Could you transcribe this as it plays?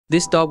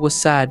This dog was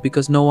sad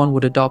because no one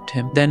would adopt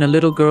him. Then a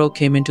little girl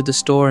came into the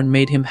store and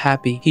made him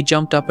happy. He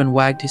jumped up and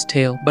wagged his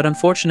tail. But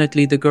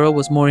unfortunately, the girl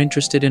was more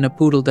interested in a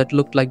poodle that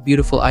looked like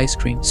beautiful ice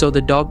cream. So the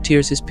dog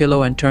tears his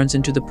pillow and turns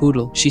into the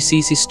poodle. She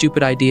sees his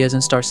stupid ideas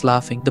and starts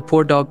laughing. The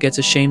poor dog gets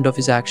ashamed of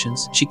his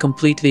actions. She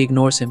completely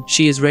ignores him.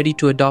 She is ready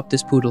to adopt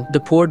this poodle. The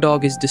poor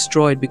dog is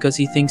destroyed because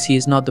he thinks he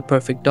is not the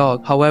perfect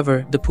dog.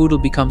 However, the poodle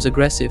becomes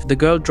aggressive. The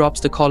girl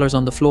drops the collars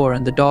on the floor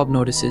and the dog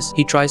notices.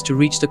 He tries to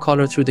reach the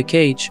collar through the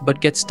cage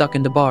but gets stuck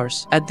in the bars.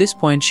 At this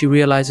point, she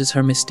realizes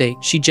her mistake.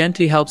 She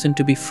gently helps him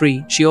to be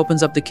free. She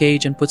opens up the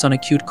cage and puts on a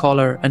cute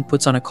collar and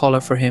puts on a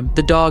collar for him.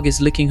 The dog is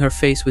licking her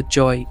face with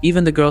joy.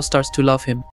 Even the girl starts to love him.